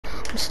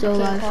I'm still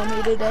alive. Call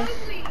me today.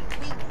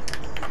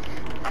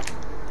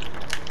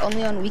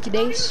 Only on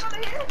weekdays.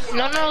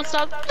 No,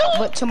 stop.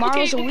 But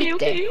tomorrow's a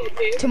weekday.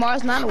 Okay.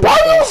 Tomorrow's not a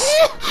weekday.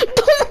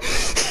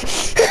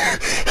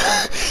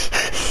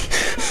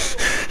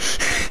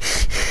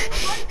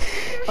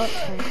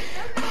 Okay.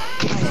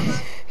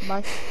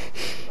 Bye.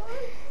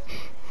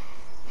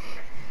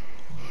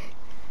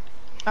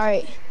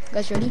 Alright,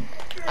 guys ready?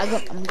 I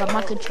got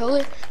my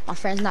controller. My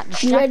friend's not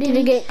distracted. You ready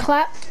to get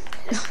clapped?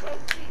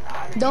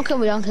 Don't kill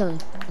me, don't kill me.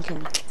 Don't kill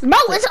me. Bro,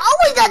 it's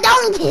always a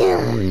don't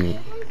kill.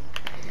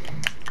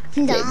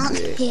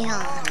 Don't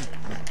kill.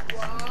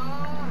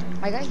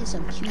 My guy hit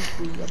some huge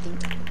booty, I think.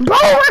 Bro,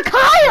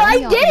 Rakaya,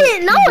 I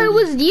didn't. No, it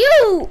was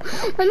you.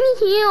 Let me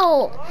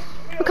heal.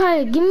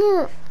 Rakaya, give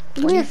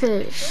me a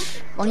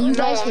fish. One of you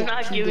guys I'm hit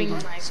not giving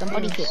puberty. my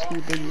Somebody fish. hit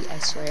puberty, I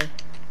swear.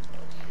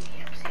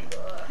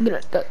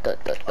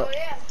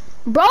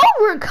 Bro,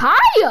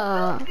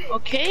 Rakaya.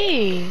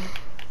 Okay.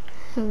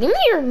 Give me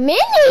your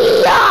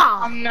mini.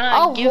 I'm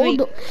not giving.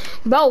 Hold on.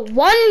 Bro,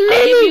 1 I'll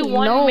mini. give you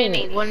one no.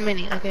 mini. 1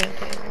 mini. Okay.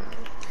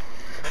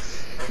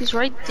 He's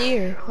right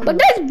there. Hold But on.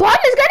 this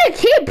button is gonna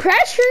keep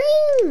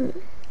pressuring.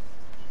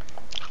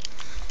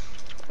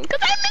 Because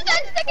I missed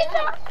that second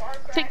shot.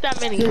 Take that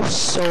mini. You're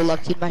so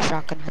lucky my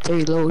shotgun had to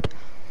reload.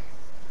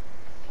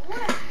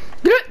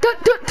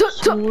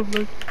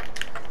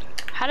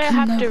 How did I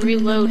have to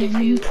reload if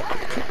you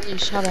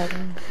shot at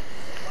him?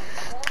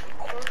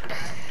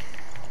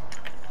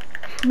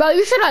 Bro,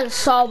 you should have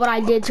saw what I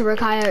did to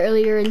Rakaya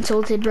earlier in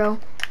Tilted, bro.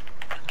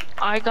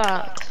 I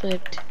got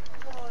clipped.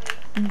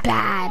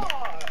 Bad.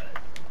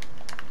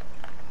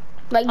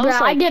 Like, bro, was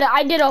like-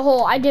 I did a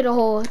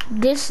whole,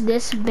 this,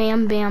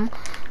 bam, bam,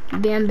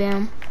 bam,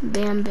 bam,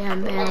 bam, bam,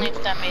 Only bam,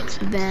 if that made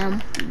sense.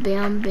 bam,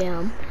 bam,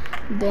 bam,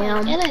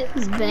 bam, Get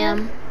it,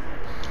 bam.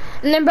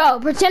 And then, bro,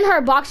 pretend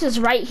her box is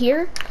right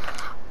here.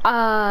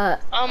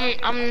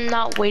 I'm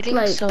not waiting,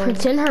 Like, so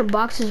pretend her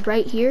box is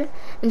right here,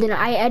 and then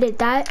I edit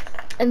that,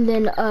 and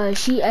then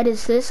she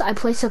edits this. I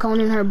place a cone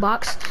in her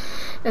box,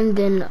 and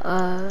then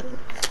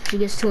she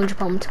gets 200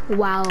 pumped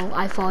while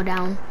I fall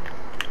down.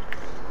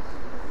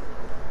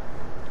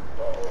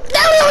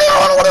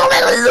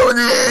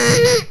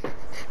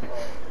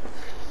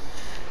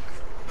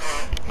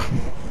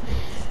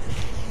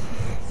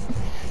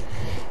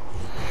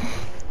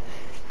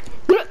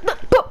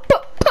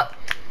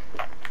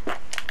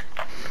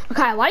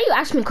 Okay, why do you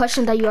ask me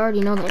questions that you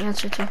already know the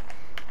answer to?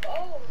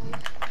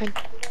 I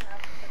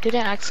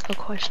didn't ask a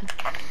question.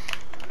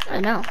 I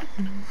know.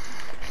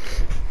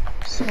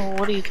 So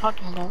what are you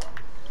talking about?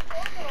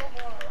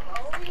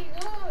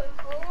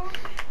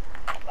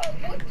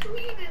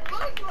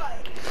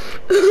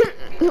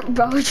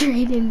 Bro,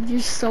 Drayden, you're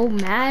so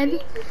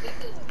mad.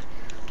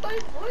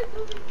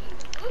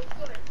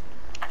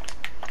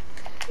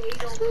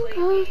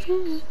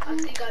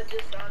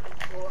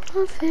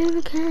 My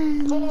favorite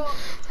candy,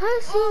 I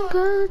see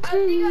go to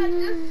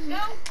you.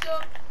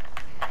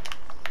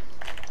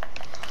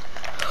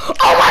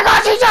 Oh my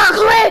gosh, he got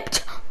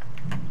clipped!